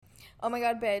Oh my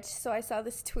god, bitch. So I saw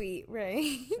this tweet,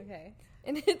 right? Okay.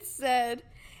 And it said,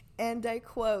 and I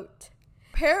quote,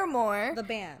 Paramore. The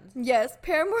band. Yes,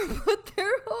 Paramore put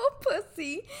their whole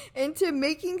pussy into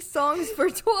making songs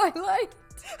for Twilight.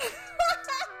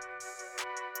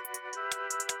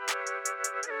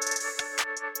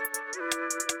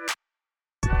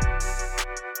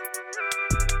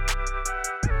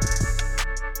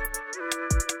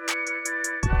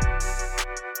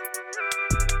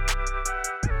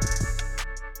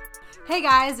 Hey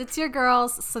guys, it's your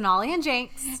girls, Sonali and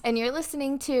Jinx. And you're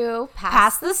listening to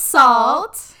Pass the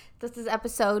Salt. This is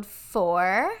episode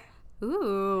 4.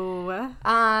 Ooh. We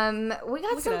got Look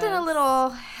at something a us. little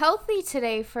healthy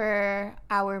today for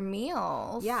our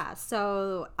meals. Yeah,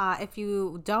 so if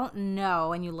you don't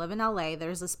know and you live in LA,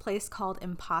 there's this place called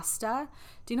Impasta.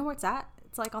 Do you know where it's at?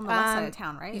 It's like on the west side of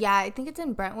town, right? Yeah, I think it's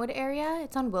in Brentwood area.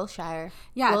 It's on Wilshire.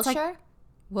 Yeah, it's like- Wilshire?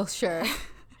 Wilshire.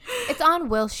 It's on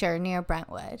Wilshire near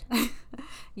Brentwood.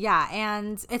 Yeah,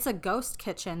 and it's a ghost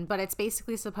kitchen, but it's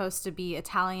basically supposed to be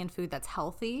Italian food that's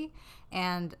healthy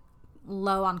and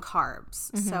low on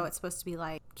carbs. So it's supposed to be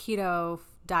like keto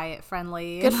diet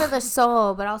friendly. Good for the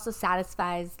soul, but also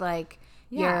satisfies like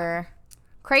your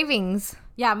cravings.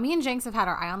 Yeah, me and Jinx have had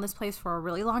our eye on this place for a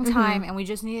really long time, and we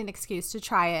just need an excuse to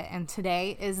try it, and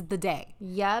today is the day.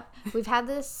 Yep. We've had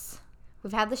this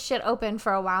shit open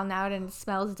for a while now, and it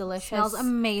smells delicious. Smells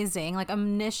amazing. Like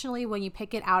initially when you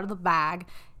pick it out of the bag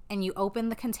and you open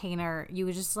the container,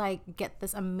 you just like get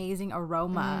this amazing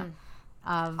aroma.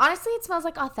 Honestly, it smells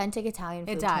like authentic Italian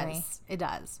food to me. It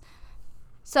does.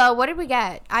 So what did we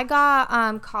get? I got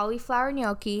cauliflower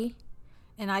gnocchi.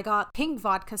 And I got pink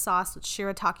vodka sauce with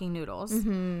shirataki noodles.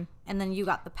 And then you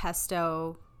got the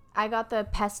pesto. I got the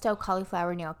pesto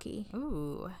cauliflower gnocchi.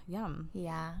 Ooh, yum.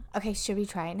 Yeah. Okay, should we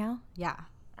try it now? Yeah.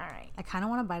 All right. I kind of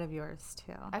want a bite of yours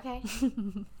too. Okay.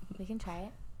 We can try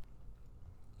it.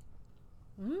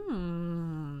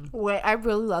 Wait, I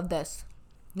really love this.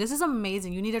 This is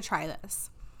amazing. You need to try this.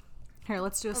 Here,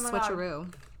 let's do a Oh my God.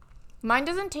 switcheroo. Mine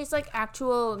doesn't taste like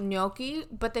actual gnocchi,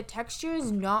 but the texture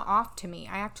is not off to me.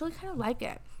 I actually kind of like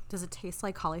it. Does it taste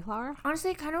like cauliflower?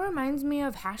 Honestly, it kind of reminds me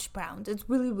of hash browns. It's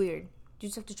really weird. You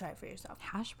just have to try it for yourself.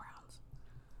 Hash browns.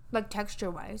 Like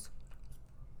texture-wise.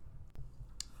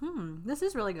 This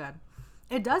is really good.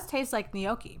 It does taste like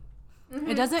gnocchi.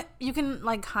 It doesn't, you can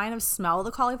like kind of smell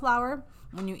the cauliflower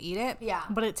when you eat it. Yeah.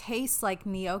 But it tastes like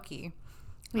gnocchi.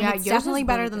 And Yeah, it's yours is definitely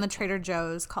better really than the good. Trader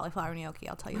Joe's cauliflower gnocchi,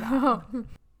 I'll tell you that.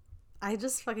 I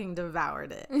just fucking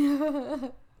devoured it.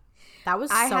 That was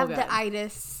I so have good. the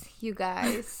itis, you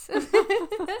guys.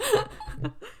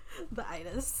 The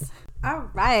itis. All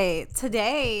right.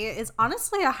 Today is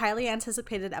honestly a highly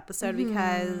anticipated episode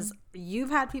because you've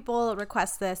had people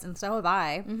request this and so have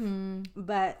I.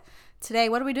 But today,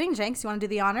 what are we doing, Jinx? You want to do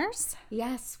the honors?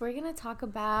 Yes, we're going to talk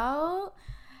about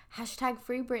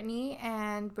 #Free Britney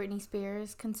and Britney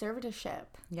Spears conservatorship.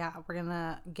 Yeah, we're going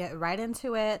to get right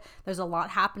into it. There's a lot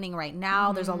happening right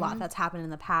now. There's a lot that's happened in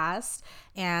the past.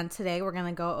 And today we're going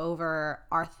to go over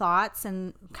our thoughts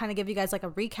and kind of give you guys like a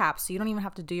recap so you don't even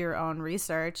have to do your own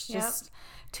research. Yep. Just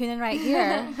tune in right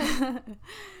here.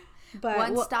 But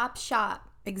One-stop shop.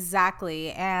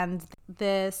 exactly. And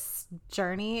this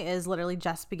journey is literally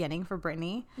just beginning for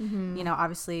Britney. You know,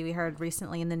 obviously we heard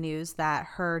recently in the news that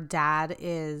her dad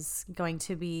is going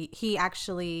to be, he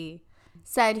actually,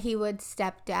 Said he would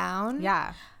step down.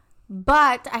 yeah.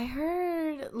 But I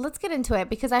heard, let's get into it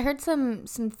because I heard some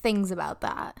things about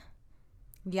that.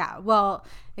 Yeah, well,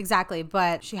 exactly.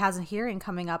 But she has a hearing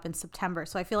coming up in September.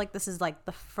 So I feel like this is like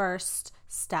the first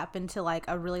step into like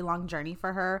a really long journey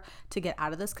for her to get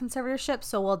out of this conservatorship.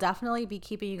 So we'll definitely be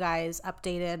keeping you guys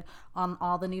updated on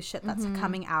all the new shit that's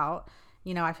coming out.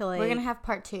 You know, I feel like We're going to have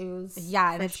part 2s.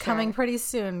 yeah, and for it's sure. coming pretty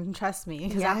soon. Trust me.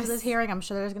 Because after Yes. this hearing, I'm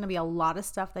sure there's going to be a lot of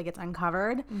stuff that gets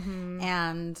uncovered.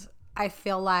 And I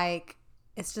feel like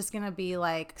it's just going to be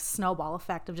like snowball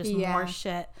effect of just Yeah. more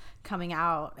shit coming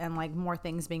out and like more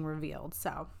things being revealed.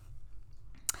 So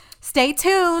stay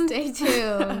tuned. Stay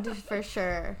tuned for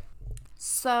sure.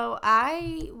 So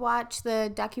I watched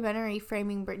the documentary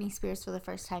Framing Britney Spears for the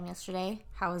first time yesterday.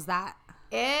 How was that?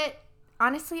 It,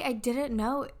 honestly, I didn't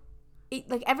know.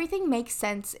 Like, everything makes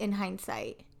sense in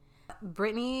hindsight.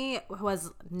 Britney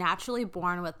was naturally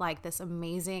born with like this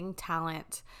amazing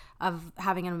talent of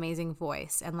having an amazing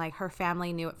voice, and like her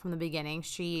family knew it from the beginning.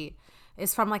 She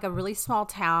is from like a really small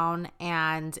town,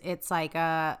 and it's like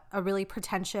a really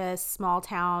pretentious small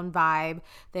town vibe.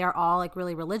 They are all like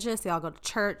really religious. They all go to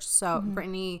church. So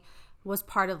Britney was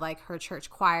part of like her church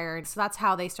choir. So that's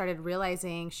how they started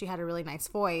realizing she had a really nice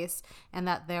voice and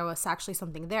that there was actually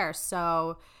something there.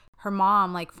 So her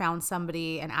mom like found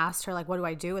somebody and asked her like, what do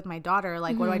I do with my daughter?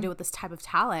 Like, what do I do with this type of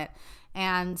talent?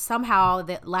 And somehow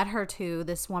that led her to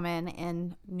this woman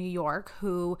in New York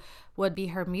who would be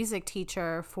her music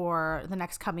teacher for the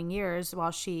next coming years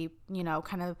while she, you know,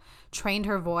 kind of trained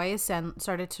her voice and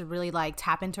started to really like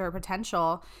tap into her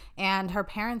potential. And her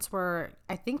parents were,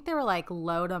 I think they were like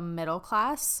low to middle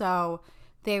class. So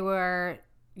they were,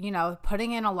 you know,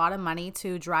 putting in a lot of money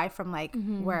to drive from like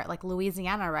where, like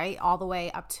Louisiana, right, all the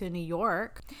way up to New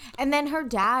York. And then her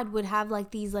dad would have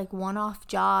like these like one-off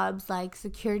jobs like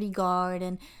security guard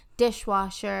and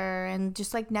dishwasher and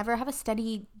just like never have a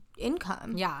steady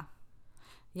income. Yeah.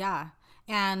 Yeah.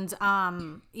 And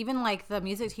even like the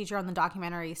music teacher on the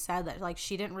documentary said that like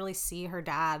she didn't really see her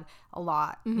dad a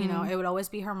lot. You know, it would always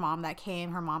be her mom that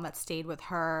came, her mom that stayed with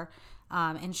her.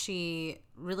 And she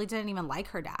really didn't even like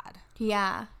her dad.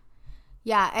 Yeah.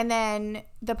 Yeah. And then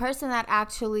the person that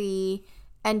actually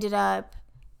ended up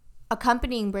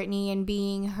accompanying Britney and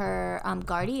being her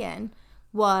guardian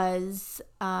was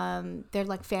their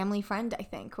like family friend, I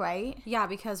think, right? Yeah,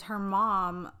 because her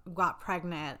mom got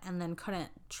pregnant and then couldn't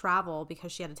travel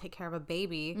because she had to take care of a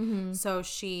baby. So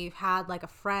she had like a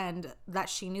friend that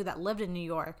she knew that lived in New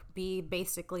York be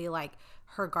basically like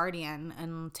her guardian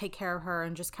and take care of her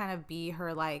and just kind of be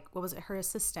her like, what was it, her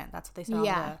assistant. That's what they said on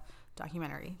the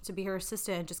documentary, to be her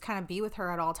assistant and just kind of be with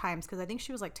her at all times, because I think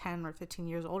she was like 10 or 15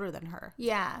 years older than her.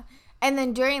 Yeah. And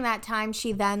then during that time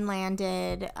she then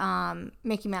landed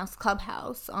Mickey Mouse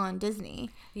Clubhouse on Disney.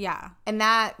 Yeah. And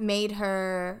that made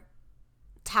her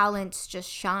talents just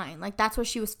shine. Like that's where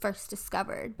she was first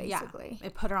discovered, basically. Yeah.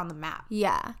 It put her on the map.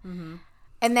 Yeah.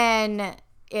 And then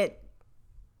it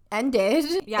ended.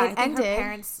 Yeah, it I think ended. her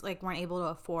parents like weren't able to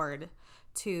afford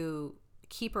to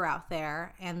keep her out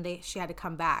there, and she had to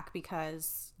come back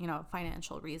because, you know,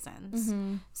 financial reasons.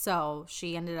 So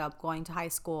she ended up going to high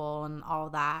school and all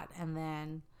that, and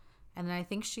then I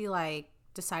think she like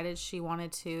decided she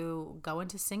wanted to go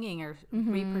into singing or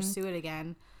re-pursue it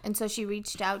again. And so she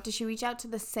reached out. Did she reach out to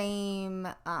the same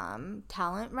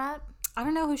talent rep? I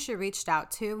don't know who she reached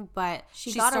out to, but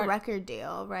she got a record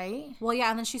deal, right? Well, yeah,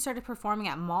 and then she started performing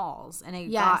at malls, and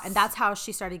and that's how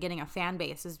she started getting a fan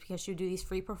base, is because she would do these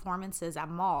free performances at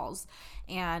malls,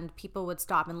 and people would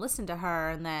stop and listen to her,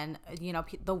 and then, you know,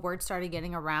 the word started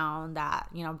getting around that,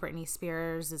 you know, Britney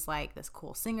Spears is like this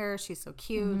cool singer, she's so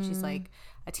cute, she's like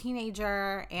a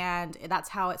teenager, and that's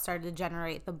how it started to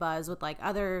generate the buzz with like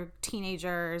other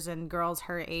teenagers and girls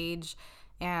her age.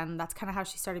 And that's kind of how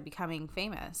she started becoming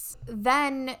famous.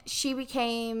 Then she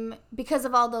became, because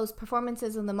of all those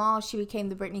performances in the mall, she became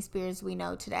the Britney Spears we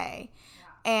know today.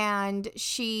 Yeah. And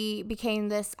she became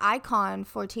this icon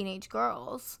for teenage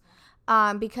girls.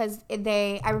 Because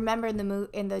I remember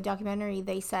in the documentary,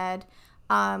 they said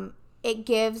it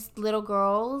gives little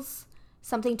girls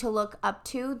something to look up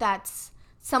to that's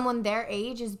someone their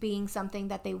age is being something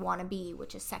that they want to be,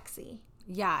 which is sexy.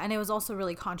 Yeah, and it was also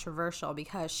really controversial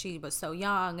because she was so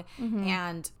young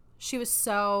and she was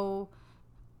so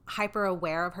hyper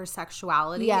aware of her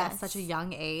sexuality at such a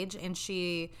young age, and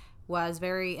she was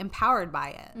very empowered by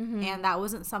it. And that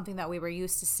wasn't something that we were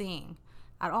used to seeing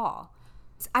at all.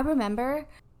 I remember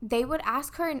they would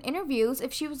ask her in interviews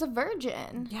if she was a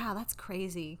virgin. Yeah, that's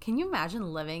crazy. Can you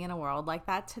imagine living in a world like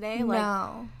that today? No.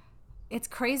 Like, it's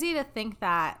crazy to think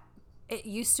that it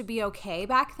used to be okay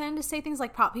back then to say things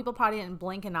like people probably didn't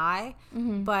blink an eye,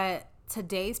 but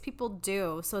today's people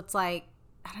do. So it's like,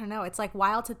 I don't know, it's like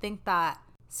wild to think that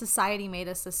society made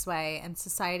us this way and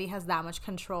society has that much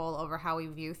control over how we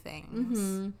view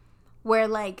things. Where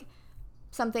like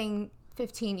something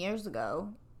 15 years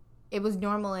ago, it was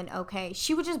normal and okay.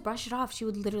 She would just brush it off. She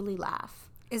would literally laugh.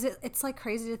 It's like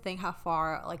crazy to think how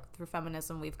far like through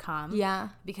feminism we've come. Yeah.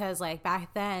 Because like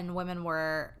back then women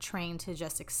were trained to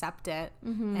just accept it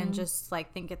and just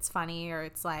like think it's funny or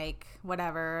it's like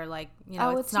whatever, like, you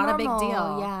know, it's not normal. A big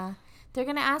deal. Yeah. They're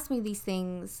going to ask me these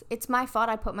things. It's my fault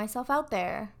I put myself out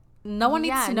there. No one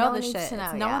needs to know this shit.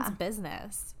 It's no one's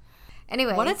business.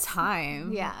 Anyway. What a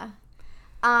time. Yeah.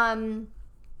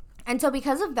 And so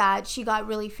because of that, she got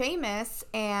really famous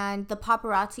and the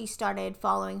paparazzi started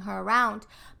following her around.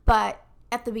 But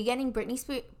at the beginning,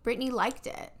 Britney liked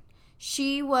it.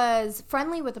 She was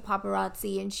friendly with the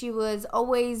paparazzi and she was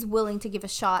always willing to give a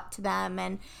shot to them.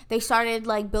 And they started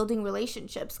like building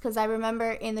relationships. Because I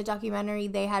remember in the documentary,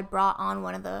 they had brought on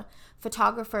one of the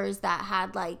photographers that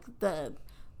had like the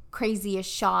craziest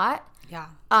shot. Yeah.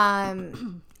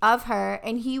 of her,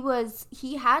 and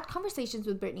he had conversations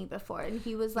with Britney before, and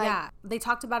he was like, yeah, they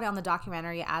talked about it on the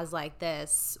documentary as like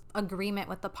this agreement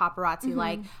with the paparazzi,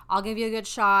 like, I'll give you a good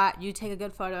shot, you take a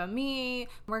good photo of me,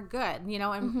 we're good, you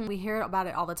know. And we hear about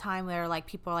it all the time where like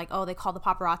people are like, oh, they call the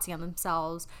paparazzi on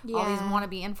themselves, all these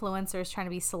wannabe influencers trying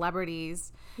to be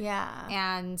celebrities. Yeah.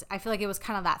 And I feel like it was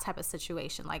kind of that type of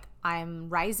situation, like, I'm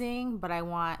rising, but I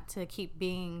want to keep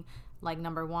being like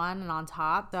number one and on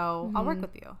top, so I'll work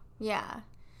with you. Yeah.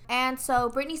 And so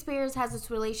Britney Spears has this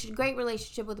great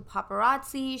relationship with the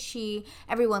paparazzi.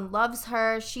 Everyone loves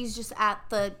her. She's just at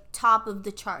the top of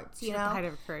the charts, you know? At the height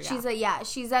of her career,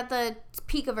 She's at the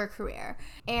peak of her career.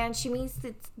 And she meets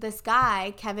this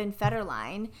guy, Kevin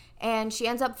Federline, and she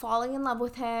ends up falling in love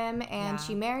with him, and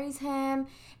she marries him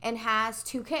and has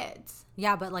 2 kids.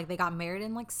 Yeah, but like they got married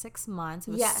in like 6 months.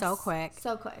 It was so quick.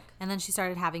 So quick. And then she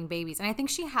started having babies. And I think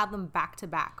she had them back to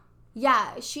back.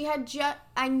 Yeah, she had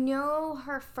I know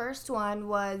her first one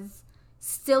was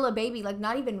still a baby, like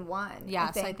not even one.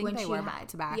 Yeah, I think they were back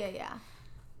to back. Yeah.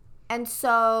 And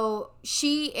so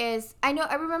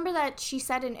I remember that she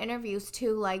said in interviews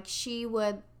too, like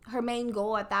her main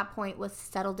goal at that point was to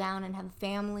settle down and have a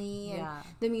family, and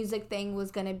the music thing was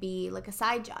going to be like a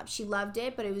side job. She loved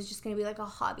it, but it was just going to be like a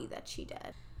hobby that she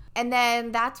did. And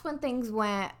then that's when things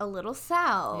went a little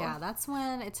south. Yeah, that's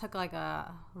when it took like a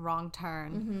wrong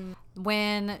turn.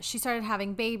 When she started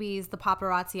having babies, the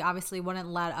paparazzi obviously wouldn't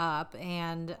let up.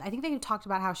 And I think they talked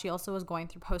about how she also was going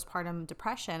through postpartum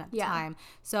depression at the time.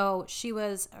 So she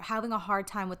was having a hard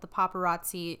time with the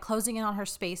paparazzi closing in on her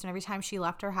space. And every time she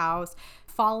left her house,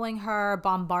 following her,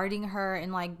 bombarding her,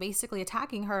 and like basically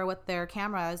attacking her with their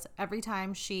cameras every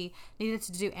time she needed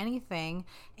to do anything.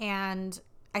 And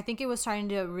I think it was starting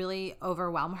to really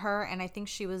overwhelm her, and I think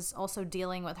she was also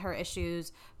dealing with her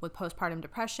issues with postpartum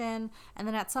depression. And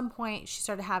then at some point, she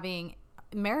started having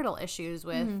marital issues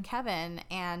with Kevin,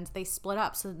 and they split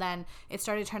up. So then it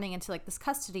started turning into like this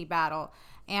custody battle,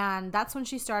 and that's when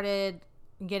she started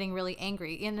getting really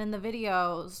angry. And in the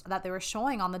videos that they were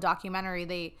showing on the documentary,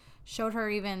 they showed her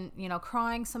even, you know,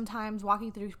 crying sometimes,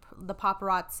 walking through the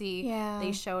paparazzi. Yeah.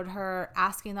 They showed her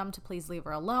asking them to please leave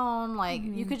her alone. Like,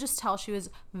 you could just tell she was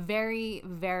very,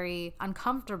 very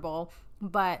uncomfortable.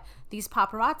 But these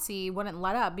paparazzi wouldn't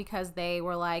let up because they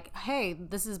were like, hey,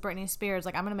 this is Britney Spears.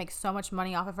 Like, I'm going to make so much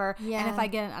money off of her. Yeah. And if I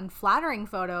get an unflattering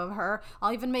photo of her,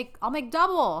 I'll make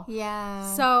double.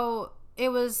 Yeah. So it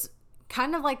was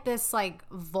kind of like this like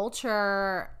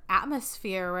vulture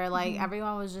atmosphere where like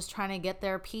everyone was just trying to get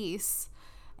their piece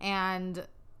and,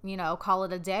 you know, call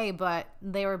it a day. But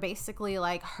they were basically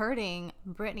like hurting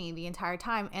Britney the entire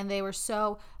time, and they were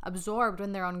so absorbed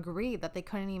in their own greed that they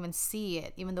couldn't even see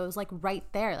it, even though it was like right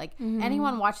there. Like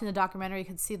anyone watching the documentary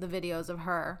could see the videos of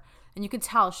her, and you could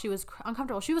tell she was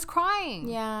uncomfortable. She was crying.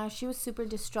 Yeah, she was super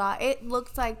distraught. It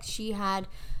looked like she had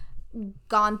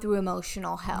gone through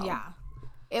emotional hell. Yeah.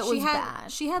 It was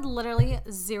bad. She had literally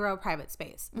zero private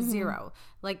space. Zero.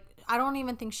 Like, I don't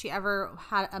even think she ever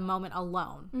had a moment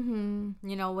alone,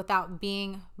 you know, without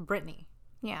being Britney.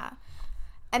 Yeah.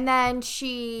 And then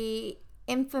she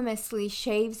infamously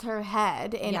shaves her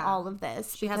head in all of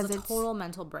this. She has a total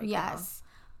mental breakdown.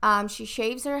 Yes. She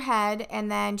shaves her head, and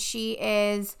then she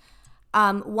is...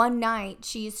 one night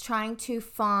she's trying to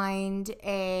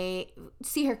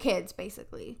see her kids,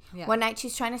 basically. Yeah. One night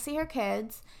she's trying to see her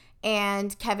kids,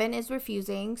 and Kevin is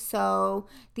refusing, so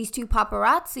these 2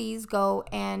 paparazzis go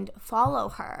and follow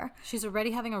her. She's already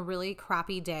having a really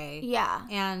crappy day. Yeah.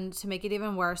 And to make it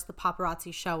even worse, the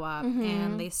paparazzi show up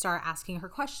and they start asking her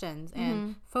questions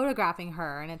and photographing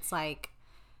her, and it's like...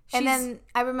 And then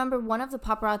I remember one of the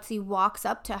paparazzi walks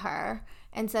up to her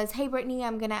and says, hey, Britney,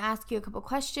 I'm going to ask you a couple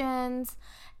questions.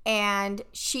 And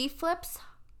she flips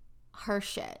her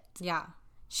shit. Yeah.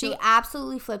 She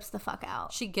absolutely flips the fuck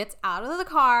out. She gets out of the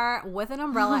car with an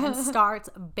umbrella and starts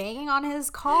banging on his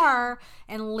car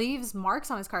and leaves marks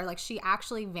on his car. Like, she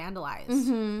actually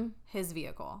vandalized his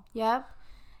vehicle. Yep.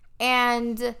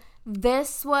 And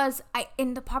this was...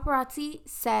 and the paparazzi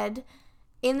said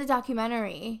in the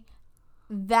documentary...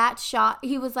 that shot,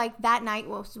 he was like, that night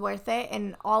was worth it,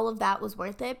 and all of that was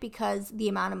worth it because the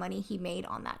amount of money he made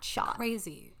on that shot.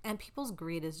 Crazy. And people's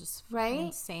greed is just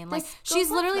insane. Like,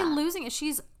 she's literally losing it.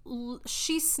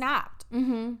 She snapped.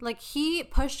 Like, he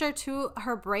pushed her to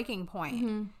her breaking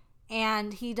point,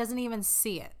 and he doesn't even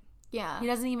see it. Yeah. He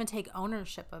doesn't even take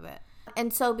ownership of it.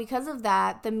 And so because of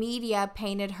that, the media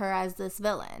painted her as this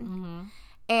villain.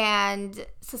 And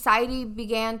society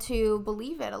began to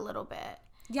believe it a little bit.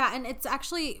 Yeah, and it's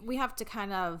actually, we have to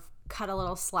kind of cut a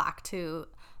little slack to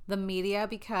the media,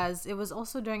 because it was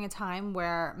also during a time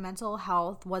where mental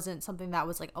health wasn't something that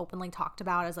was like openly talked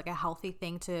about as like a healthy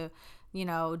thing to, you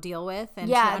know, deal with and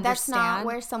to understand. That's not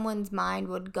where someone's mind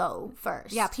would go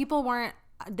first. Yeah, people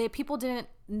didn't,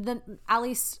 at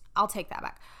least I'll take that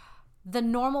back. The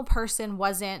normal person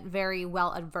wasn't very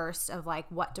well adversed of like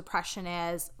what depression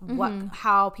is,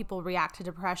 how people react to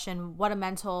depression, what a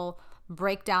mental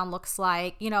breakdown looks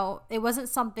like. You know, it wasn't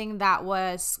something that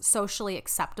was socially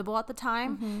acceptable at the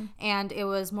time, and it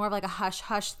was more of like a hush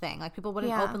hush thing. Like people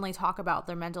wouldn't openly talk about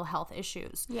their mental health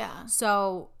issues. Yeah.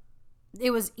 So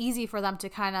it was easy for them to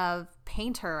kind of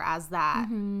paint her as that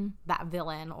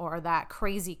villain or that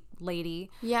crazy lady.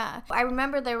 Yeah. I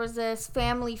remember there was this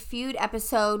Family Feud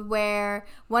episode where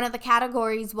one of the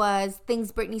categories was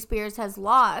things Britney Spears has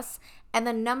lost. And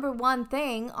the number one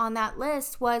thing on that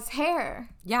list was hair.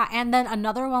 Yeah. And then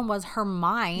another one was her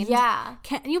mind. Yeah.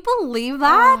 Can you believe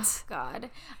that? Oh, God.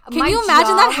 Can you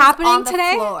imagine that happening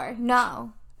today? Floor.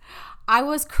 No. I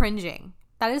was cringing.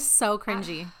 That is so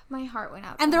cringy. My heart went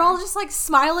out. And they're all just like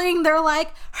smiling. They're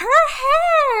like, her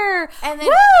hair. And then,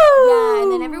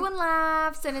 and then everyone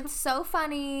laughs and it's so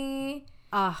funny.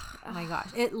 Oh my gosh.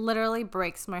 It literally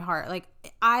breaks my heart. Like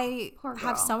I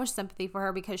have so much sympathy for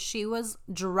her because she was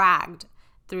dragged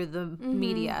through the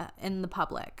media in the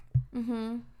public.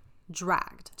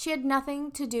 Dragged. She had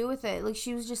nothing to do with it. Like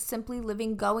she was just simply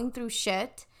going through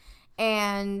shit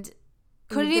and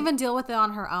couldn't even deal with it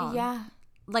on her own. Yeah.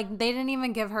 Like, they didn't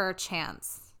even give her a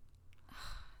chance.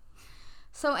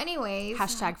 So, anyways.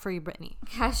 Hashtag free Britney.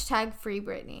 Hashtag free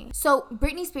Britney. So,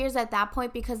 Britney Spears at that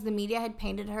point, because the media had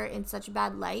painted her in such a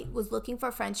bad light, was looking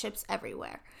for friendships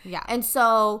everywhere. Yeah. And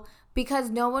so,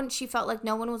 because she felt like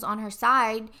no one was on her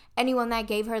side, anyone that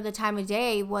gave her the time of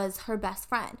day was her best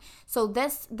friend. So,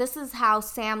 this is how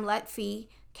Sam Letfie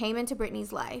came into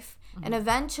Britney's life. And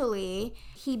eventually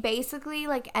he basically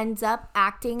like ends up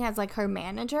acting as like her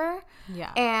manager.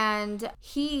 Yeah. And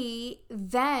he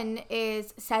then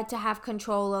is said to have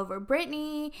control over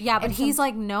Britney. Yeah, but he's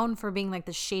like known for being like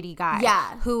the shady guy.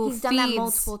 Yeah. He's done that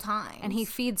multiple times. And he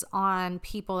feeds on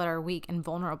people that are weak and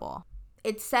vulnerable.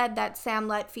 It's said that Sam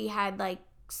Letfie had like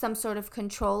some sort of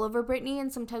control over Britney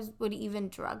and sometimes would even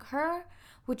drug her,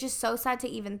 which is so sad to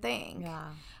even think. Yeah.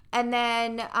 And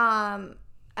then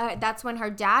that's when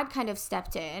her dad kind of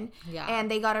stepped in. Yeah.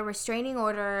 And they got a restraining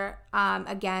order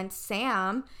against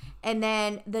Sam. And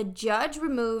then the judge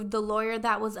removed the lawyer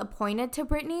that was appointed to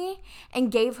Britney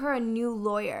and gave her a new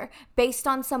lawyer based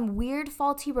on some weird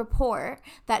faulty report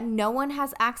that no one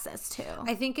has access to.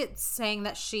 I think it's saying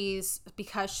that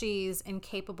because she's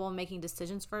incapable of making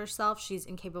decisions for herself, she's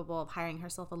incapable of hiring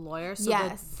herself a lawyer. So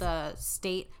the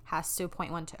state has to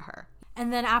appoint one to her.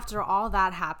 And then after all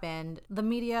that happened, the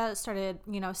media started,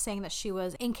 saying that she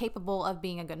was incapable of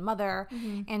being a good mother.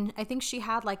 And I think she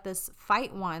had like this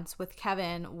fight once with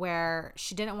Kevin where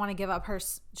she didn't want to give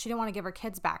her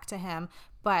kids back to him,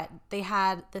 but they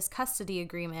had this custody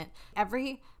agreement.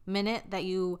 Every minute that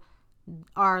you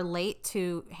are late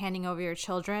to handing over your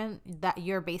children, that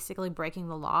you're basically breaking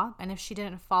the law. And if she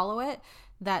didn't follow it,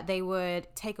 that they would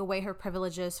take away her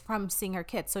privileges from seeing her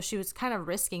kids. So she was kind of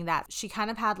risking that. She kind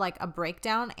of had like a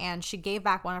breakdown and she gave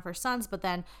back one of her sons, but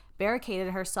then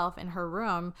barricaded herself in her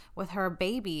room with her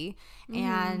baby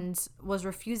and was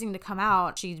refusing to come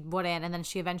out. She wouldn't, and then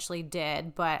she eventually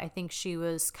did, but I think she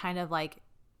was kind of like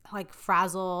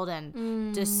frazzled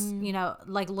and just looked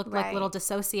like a little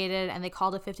dissociated, and they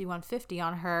called a 5150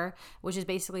 on her, which is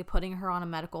basically putting her on a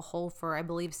medical hold for I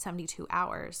believe 72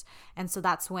 hours. And so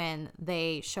that's when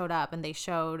they showed up and they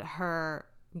showed her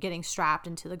getting strapped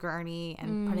into the gurney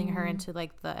and putting her into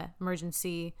like the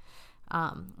emergency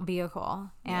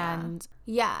vehicle. And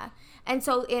and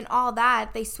so in all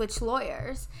that they switched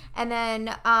lawyers, and then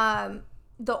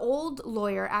the old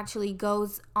lawyer actually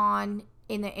goes on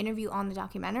in the interview on the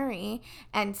documentary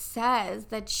and says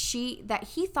that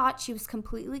he thought she was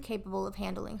completely capable of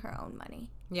handling her own money.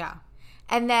 Yeah.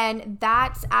 And then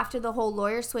that's after the whole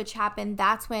lawyer switch happened,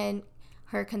 that's when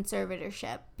her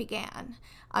conservatorship began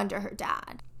under her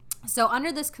dad. So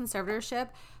under this conservatorship,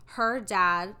 her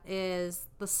dad is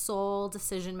the sole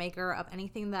decision maker of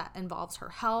anything that involves her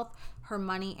health, her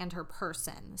money, and her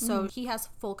person. So he has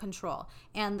full control.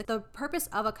 And the purpose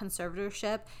of a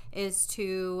conservatorship is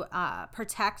to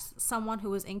protect someone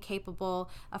who is incapable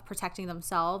of protecting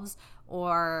themselves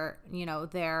or,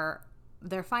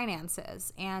 their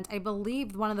finances. And I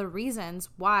believe one of the reasons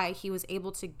why he was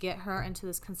able to get her into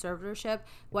this conservatorship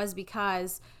was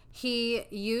because he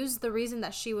used the reason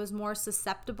that she was more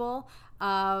susceptible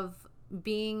of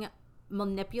being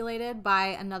manipulated by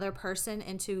another person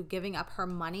into giving up her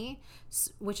money,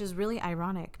 which is really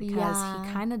ironic because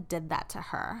he kind of did that to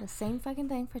her. The same fucking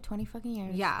thing for 20 fucking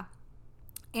years. Yeah.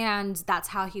 And that's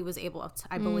how he was able to,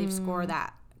 I believe, score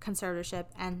that conservatorship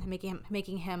and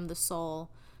making him the sole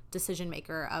decision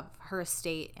maker of her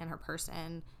estate and her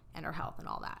person and her health and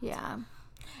all that. Yeah.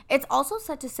 It's also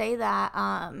said to say that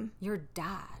your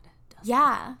dad does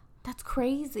that. That's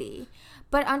crazy.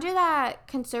 But under that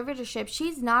conservatorship,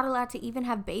 she's not allowed to even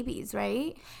have babies,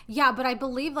 right? Yeah, but I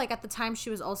believe like at the time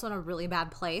she was also in a really bad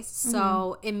place,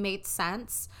 so it made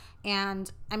sense.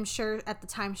 And I'm sure at the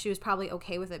time she was probably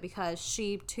okay with it because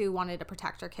she too wanted to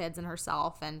protect her kids and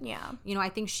herself. And, you know, I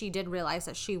think she did realize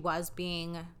that she was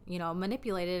being, you know,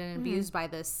 manipulated and abused by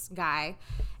this guy.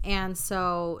 And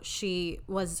so she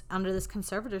was under this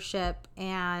conservatorship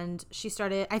and she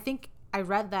started, I think I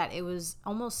read that it was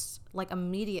almost like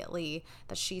immediately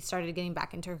that she started getting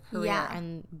back into her career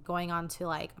and going on to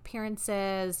like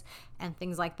appearances and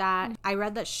things like that. I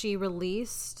read that she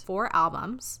released 4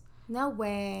 albums. No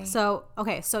way. So,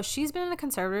 okay, so she's been in a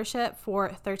conservatorship for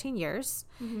 13 years.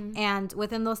 And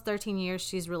within those 13 years,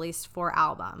 she's released 4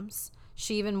 albums.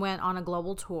 She even went on a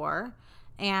global tour.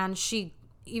 And she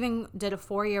even did a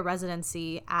 4-year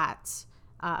residency at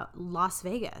Las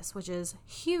Vegas, which is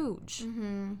huge.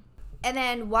 And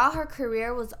then while her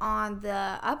career was on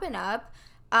the up and up,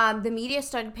 the media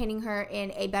started painting her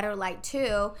in a better light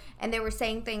too. And they were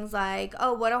saying things like,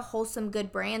 oh, what a wholesome,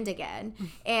 good brand again.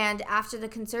 And after the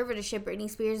conservatorship, Britney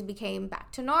Spears became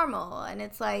back to normal. And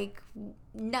it's like,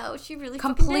 no, she really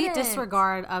complete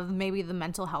disregard of maybe the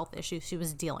mental health issues she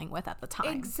was dealing with at the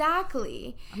time.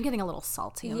 Exactly. I'm getting a little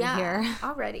salty over here.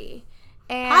 Already.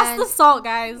 And pass the salt,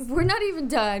 guys. We're not even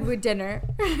done with dinner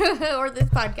or this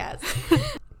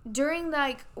podcast. During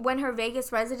like when her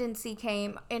Vegas residency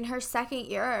came in her second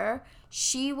year,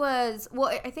 she was, well,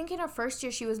 I think in her first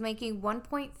year she was making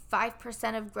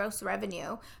 1.5% of gross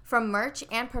revenue from merch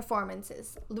and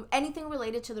performances. Anything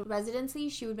related to the residency,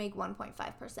 she would make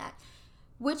 1.5%,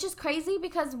 which is crazy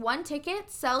because one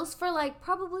ticket sells for like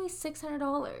probably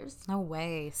 $600. No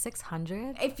way,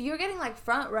 600? If you're getting like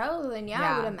front row, then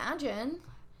I would imagine.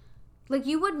 Like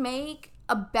you would make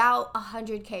about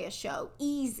 $100K a show.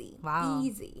 Easy. Wow.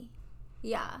 Easy.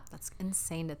 Yeah. That's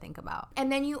insane to think about.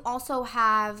 And then you also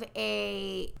have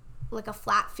a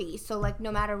flat fee. So like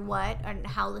no matter what and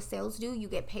how the sales do, you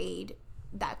get paid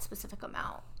that specific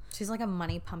amount. She's like a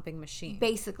money pumping machine.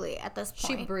 Basically at this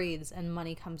point. She breathes and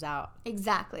money comes out.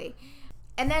 Exactly.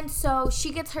 And then so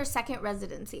she gets her second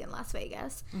residency in Las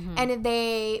Vegas. And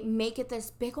they make it this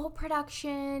big old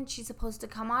production. She's supposed to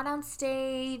come out on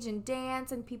stage and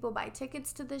dance and people buy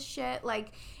tickets to this shit.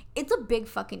 Like, it's a big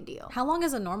fucking deal. How long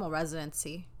is a normal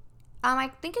residency? I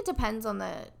think it depends on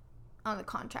the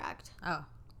contract. Oh.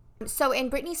 So in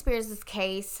Britney Spears'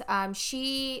 case,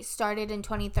 she started in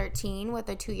 2013 with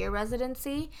a 2-year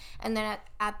residency, and then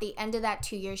at the end of that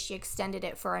 2 years, she extended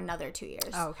it for another 2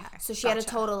 years. Oh, okay. So she had a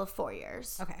total of 4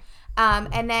 years. Okay.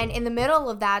 And then in the middle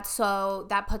of that, so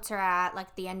that puts her at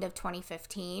like the end of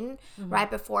 2015,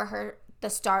 right before the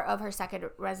start of her second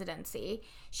residency.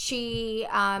 She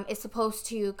is supposed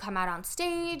to come out on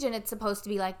stage, and it's supposed to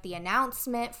be like the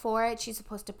announcement for it. She's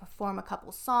supposed to perform a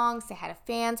couple songs, say hi to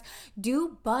fans, do a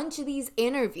bunch of these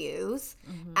interviews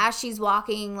as she's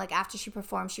walking. Like after she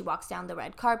performs, she walks down the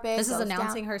red carpet. This is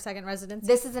announcing her second residency?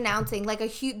 This is announcing like a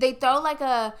huge. They throw like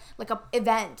a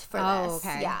event for this. Oh,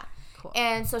 okay. Yeah. Cool.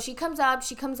 And so she comes up,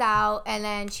 she comes out, and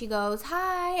then she goes,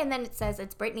 hi, and then it says,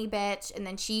 it's Britney, bitch, and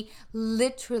then she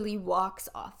literally walks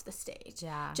off the stage.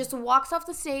 Yeah. Just walks off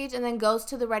the stage and then goes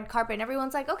to the red carpet, and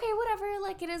everyone's like, okay, whatever,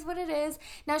 like, it is what it is.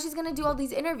 Now she's gonna do all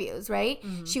these interviews, right?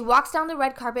 She walks down the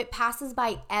red carpet, passes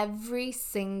by every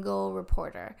single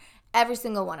reporter, every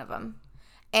single one of them,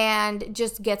 and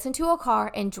just gets into a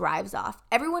car and drives off.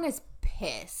 Everyone is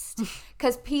pissed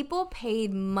because people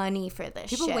paid money for this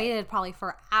shit. People waited probably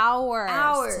for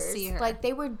hours to see her. Like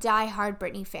they were diehard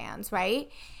Britney fans,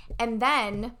 right? And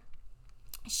then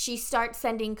she starts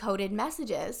sending coded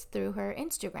messages through her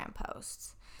Instagram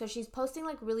posts. So she's posting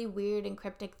like really weird and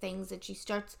cryptic things, and she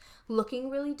starts looking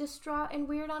really distraught and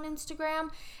weird on Instagram.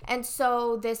 And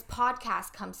so this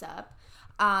podcast comes up.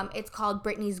 It's called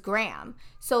Britney's Gram.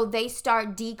 So they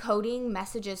start decoding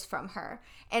messages from her.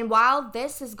 And while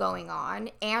this is going on,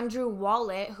 Andrew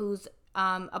Wallet, who's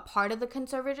a part of the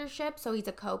conservatorship, so he's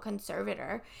a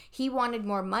co-conservator, he wanted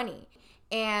more money.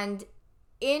 And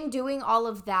in doing all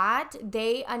of that,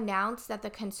 they announced that the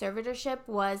conservatorship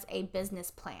was a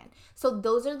business plan. So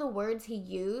those are the words he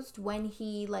used when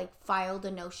he like filed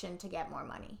a notion to get more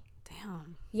money.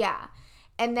 Damn. Yeah.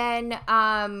 And then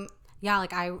Yeah,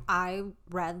 like I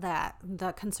read that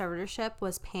the conservatorship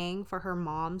was paying for her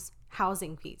mom's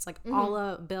housing fees, like all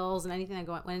the bills and anything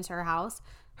that went into her house.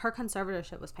 Her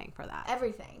conservatorship was paying for that.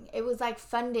 Everything. It was like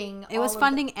funding. It was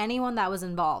funding anyone that was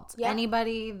involved. Yep.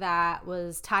 Anybody that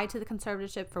was tied to the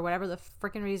conservatorship for whatever the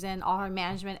freaking reason, all her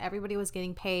management, everybody was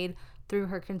getting paid through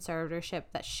her conservatorship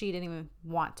that she didn't even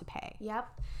want to pay. Yep.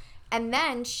 And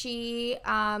then she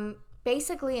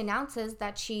basically announces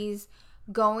that she's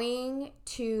going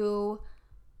to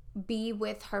be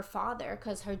with her father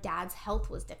because her dad's health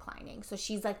was declining. So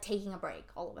she's like taking a break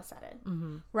all of a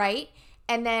sudden. Right?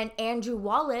 And then Andrew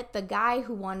Wallet, the guy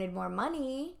who wanted more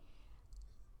money,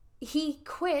 he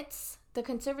quits the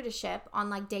conservatorship on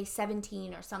like day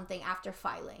 17 or something after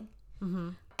filing.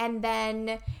 And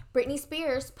then Britney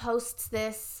Spears posts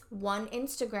this one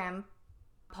Instagram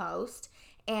post,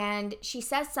 and she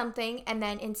says something, and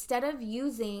then instead of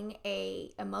using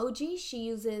a emoji, she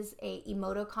uses a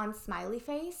emoticon smiley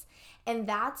face. And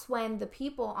that's when the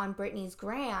people on Britney's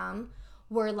gram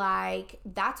were like,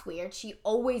 that's weird. She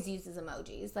always uses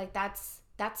emojis. Like, that's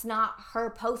not her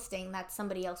posting. That's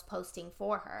somebody else posting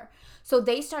for her. So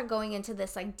they start going into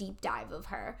this like deep dive of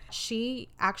her. She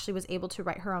actually was able to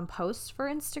write her own posts for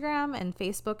Instagram and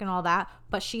Facebook and all that,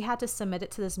 but she had to submit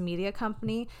it to this media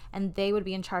company, and they would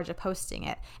be in charge of posting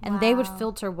it. And they would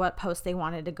filter what posts they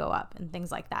wanted to go up and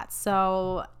things like that.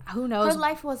 So who knows? Her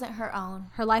life wasn't her own.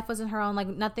 Her life wasn't her own. Like,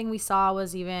 nothing we saw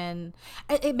was even...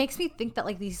 It makes me think that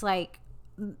like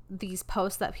these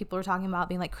posts that people are talking about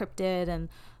being like cryptid and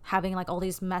having like all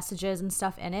these messages and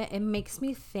stuff in it, it makes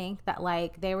me think that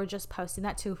like they were just posting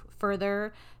that to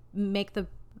further make the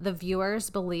viewers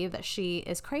believe that she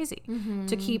is crazy,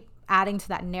 to keep adding to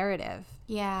that narrative.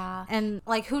 Yeah. And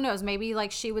like, who knows, maybe like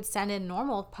she would send in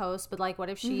normal posts, but like what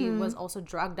if she was also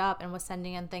drugged up and was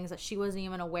sending in things that she wasn't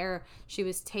even aware she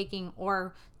was taking,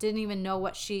 or didn't even know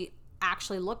what she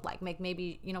actually looked like.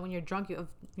 Maybe, you know, when you're drunk, you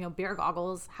have, beer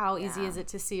goggles. How easy is it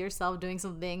to see yourself doing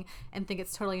something and think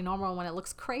it's totally normal when it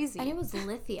looks crazy? And it was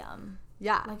lithium.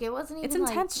 Yeah. Like, it wasn't even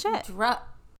it's intense like shit.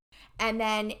 And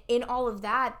then in all of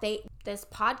that, this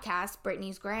podcast,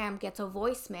 Britney's Gram, gets a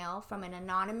voicemail from an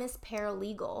anonymous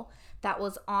paralegal that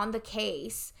was on the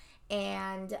case,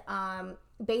 and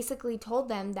basically told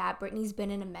them that Britney's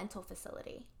been in a mental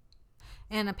facility.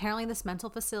 And apparently this mental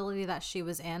facility that she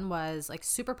was in was like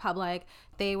super public.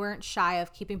 They weren't shy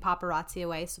of keeping paparazzi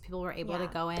away, so people were able to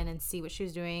go in and see what she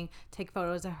was doing, take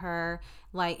photos of her.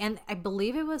 Like, and I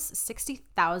believe it was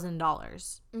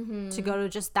 $60,000 to go to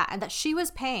just that, and that she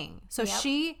was paying. So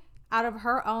she, out of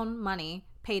her own money,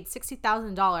 paid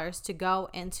 $60,000 to go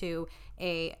into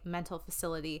a mental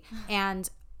facility. And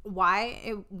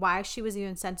why she was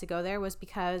even sent to go there was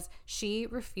because she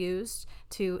refused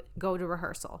to go to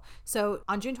rehearsal. So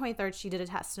on June 23rd, she did a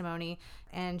testimony,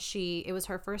 and it was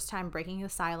her first time breaking the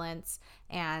silence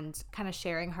and kind of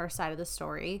sharing her side of the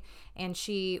story. And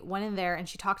she went in there and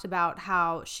she talked about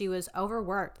how she was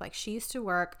overworked. Like, she was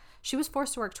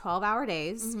forced to work 12-hour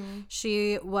days.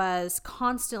 She was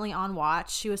constantly on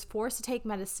watch. She was forced to take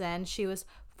medicine. She was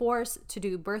forced to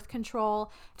do birth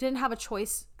control, didn't have a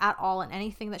choice at all in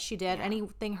anything that she did,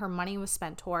 anything her money was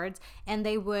spent towards. And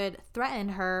they would threaten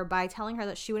her by telling her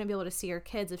that she wouldn't be able to see her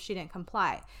kids if she didn't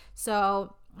comply.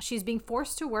 So she's being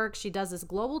forced to work. She does this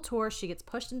global tour. She gets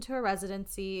pushed into a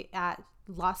residency at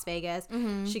Las Vegas.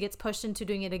 She gets pushed into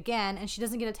doing it again, and she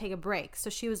doesn't get to take a break.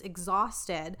 So she was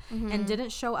exhausted and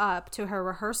didn't show up to her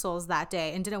rehearsals that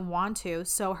day and didn't want to.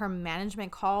 So her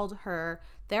management called her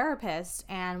therapist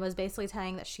and was basically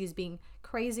telling that she's being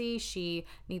crazy. She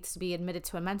needs to be admitted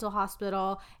to a mental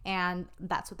hospital, and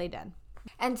that's what they did.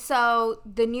 And so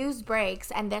the news breaks,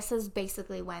 and this is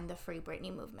basically when the Free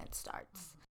Britney movement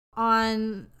starts.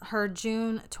 On her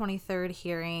June 23rd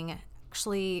hearing,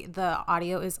 actually the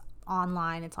audio is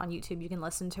online. It's on YouTube. You can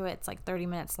listen to it. It's like 30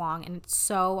 minutes long, and it's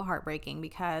so heartbreaking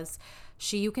because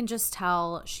you can just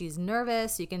tell she's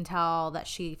nervous. You can tell that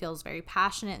she feels very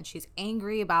passionate and she's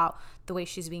angry about the way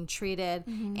she's being treated.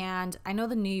 And I know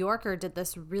the New Yorker did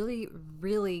this really,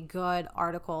 really good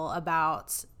article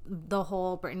about the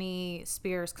whole Britney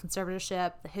Spears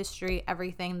conservatorship, the history,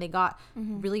 everything. They got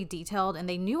really detailed, and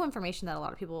they knew information that a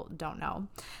lot of people don't know.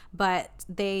 But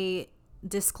they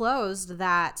disclosed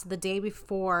that the day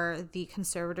before the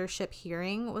conservatorship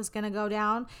hearing was going to go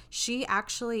down, she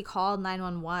actually called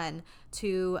 911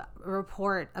 to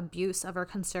report abuse of her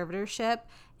conservatorship.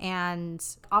 And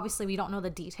obviously we don't know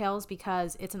the details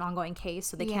because it's an ongoing case,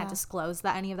 so they can't disclose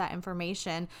any of that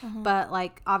information. But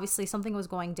like, obviously something was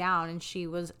going down, and she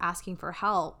was asking for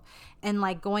help. And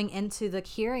like, going into the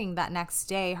hearing that next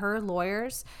day, her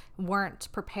lawyers weren't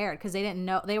prepared because they didn't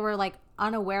know. They were like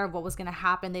unaware of what was going to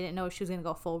happen. They didn't know if she was going to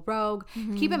go full rogue.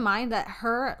 Keep in mind that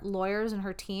her lawyers and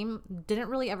her team didn't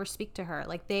really ever speak to her.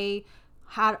 Like, they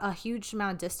had a huge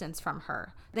amount of distance from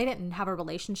her. They didn't have a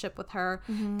relationship with her.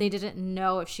 They didn't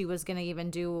know if she was going to even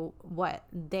do what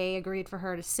they agreed for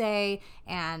her to say,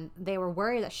 and they were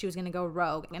worried that she was going to go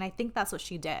rogue. And I think that's what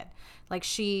she did. Like,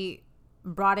 she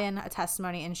brought in a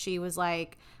testimony and she was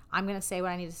like, I'm going to say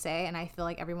what I need to say, and I feel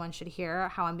like everyone should hear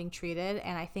how I'm being treated,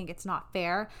 and I think it's not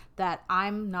fair that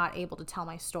I'm not able to tell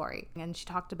my story. And she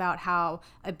talked about how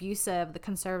abusive the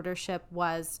conservatorship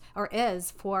was or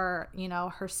is for, you know,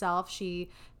 herself. She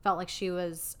felt like she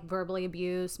was verbally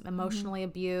abused, emotionally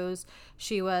abused.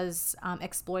 She was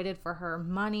exploited for her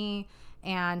money.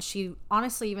 And she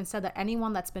honestly even said that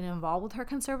anyone that's been involved with her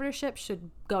conservatorship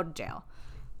should go to jail.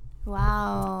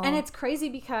 Wow. And it's crazy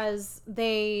because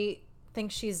they think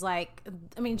she's like,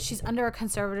 I mean, she's under a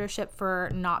conservatorship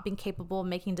for not being capable of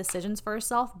making decisions for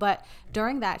herself. But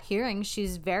during that hearing,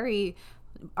 she's very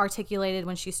articulated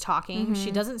when she's talking.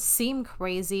 She doesn't seem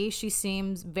crazy. She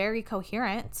seems very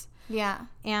coherent. Yeah.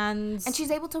 And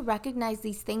she's able to recognize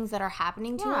these things that are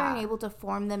happening to her and able to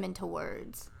form them into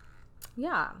words.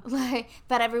 Yeah. Like,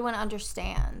 that everyone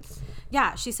understands.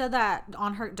 Yeah, she said that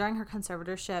during her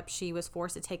conservatorship, she was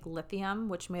forced to take lithium,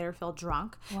 which made her feel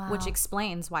drunk, which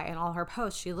explains why in all her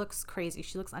posts she looks crazy.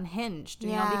 She looks unhinged,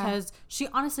 you know, because she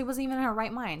honestly wasn't even in her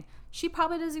right mind. She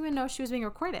probably doesn't even know she was being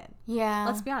recorded. Yeah.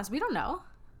 Let's be honest. We don't know.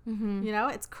 You know,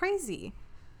 it's crazy.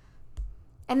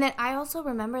 And then I also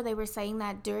remember they were saying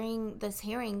that during this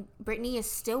hearing, Britney is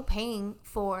still paying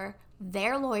for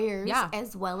their lawyers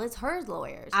as well as her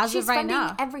lawyers. She's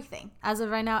funding everything. As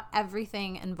of right now,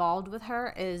 everything involved with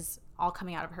her is all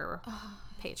coming out of her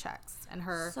paychecks and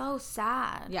her. So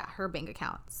sad. Yeah, her bank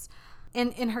accounts.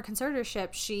 In her conservatorship,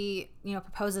 she, you know,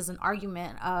 proposes an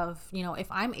argument of, you know, if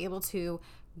I'm able to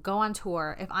go on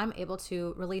tour, if I'm able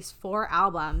to release 4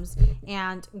 albums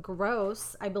and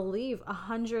gross, I believe,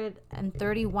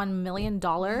 $131 million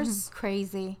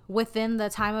crazy within the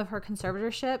time of her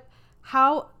conservatorship,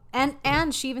 how.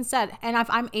 And she even said, and if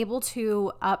I'm able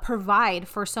to provide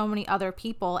for so many other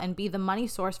people and be the money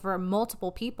source for multiple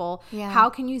people, how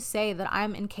can you say that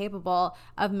I'm incapable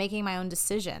of making my own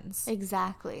decisions?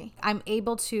 Exactly. I'm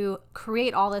able to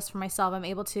create all this for myself. I'm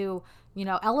able to, you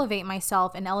know, elevate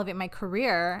myself and elevate my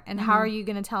career. And how are you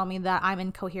going to tell me that I'm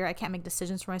incoherent? I can't make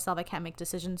decisions for myself. I can't make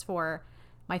decisions for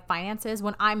my finances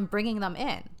when I'm bringing them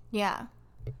in. Yeah.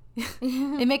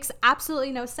 It makes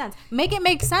absolutely no sense. Make it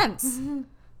make sense.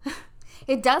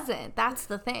 It doesn't. That's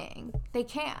the thing. They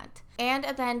can't. And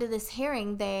at the end of this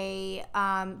hearing, they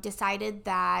decided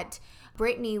that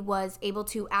Britney was able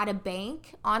to add a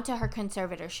bank onto her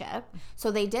conservatorship.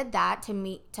 So they did that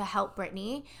to help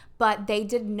Britney, but they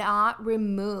did not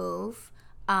remove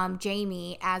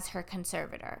Jamie as her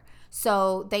conservator.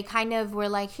 So they kind of were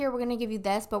like, here, we're going to give you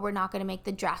this, but we're not going to make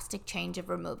the drastic change of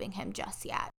removing him just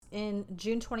yet. In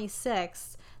June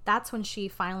 26th, that's when she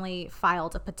finally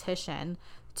filed a petition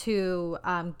to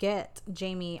get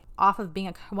Jamie off of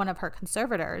being one of her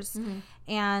conservators.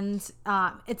 And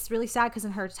it's really sad because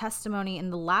in her testimony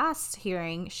in the last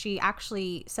hearing, she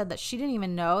actually said that she didn't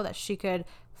even know that she could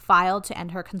file to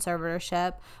end her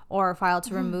conservatorship or file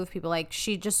to remove people. Like,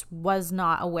 she just was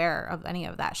not aware of any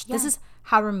of that. This is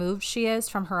how removed she is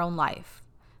from her own life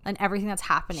and everything that's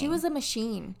happening. She was a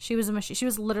machine. She was a machine. She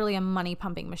was literally a money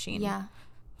pumping machine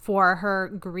for her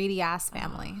greedy ass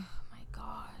family.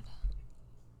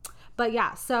 But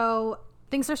yeah, so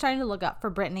things are starting to look up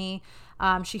for Britney.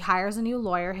 She hires a new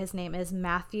lawyer. His name is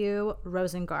Matthew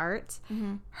Rosengart.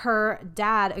 Her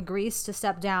dad agrees to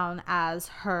step down as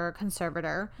her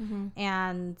conservator.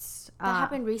 And that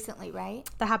happened recently, right?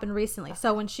 That happened recently.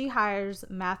 So when she hires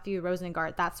Matthew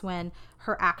Rosengart, that's when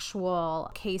her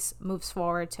actual case moves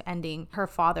forward to ending her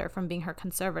father from being her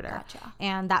conservator. Gotcha.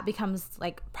 And that becomes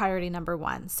like priority number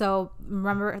 1. So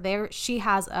remember, she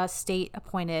has a state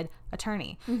appointed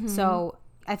attorney. So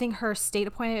I think her state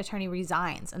appointed attorney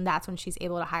resigns, and that's when she's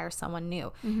able to hire someone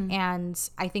new. And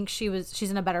I think she's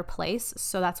in a better place,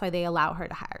 so that's why they allow her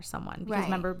to hire someone. Because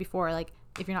remember before, like,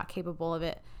 if you're not capable of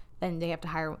it, then they have to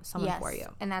hire someone for you.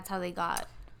 And that's how they got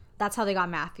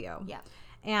Matthew. Yeah.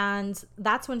 And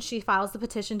that's when she files the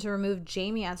petition to remove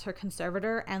Jamie as her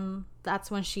conservator, and that's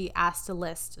when she asked to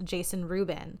list Jason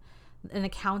Rubin, an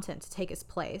accountant, to take his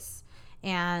place.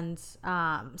 And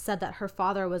said that her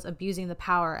father was abusing the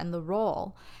power and the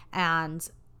role and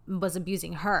was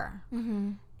abusing her.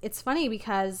 It's funny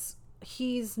because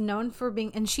he's known for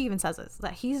being, and she even says this,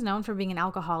 that he's known for being an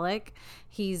alcoholic.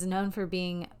 He's known for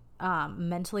being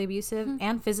mentally abusive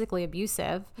and physically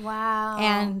abusive. Wow.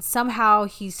 And somehow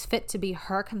he's fit to be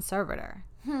her conservator.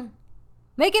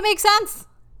 Make it make sense.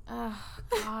 Oh,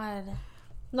 God.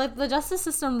 Like, the justice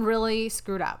system really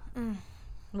screwed up.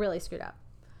 Really screwed up.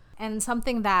 And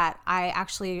something that I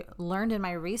actually learned in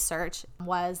my research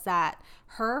was that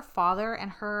her father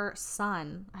and her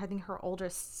son, I think her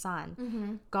oldest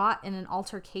son, got in an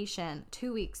altercation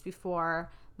 2 weeks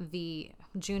before the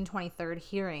June 23rd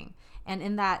hearing. And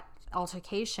in that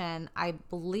altercation, I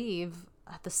believe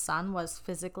the son was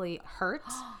physically hurt.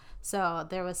 So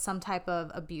there was some type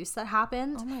of abuse that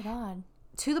happened. Oh, my God.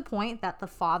 To the point that the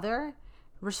father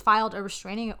filed a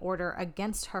restraining order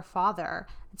against her father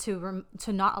to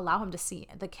not allow him to see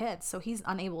the kids, so he's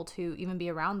unable to even be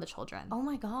around the children. Oh,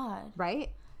 my God. Right?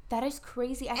 That is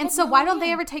crazy. And so why don't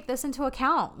they ever take this into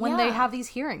account when they have these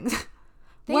hearings?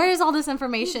 Where is all this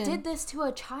information? He did this to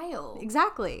a child.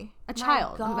 Exactly. A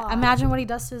child. God. Imagine what he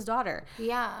does to his daughter.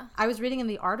 Yeah. I was reading in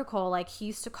the article, like, he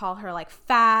used to call her, like,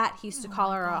 fat. He used to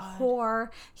call her a whore.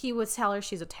 He would tell her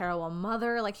she's a terrible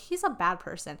mother. Like, he's a bad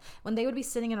person. When they would be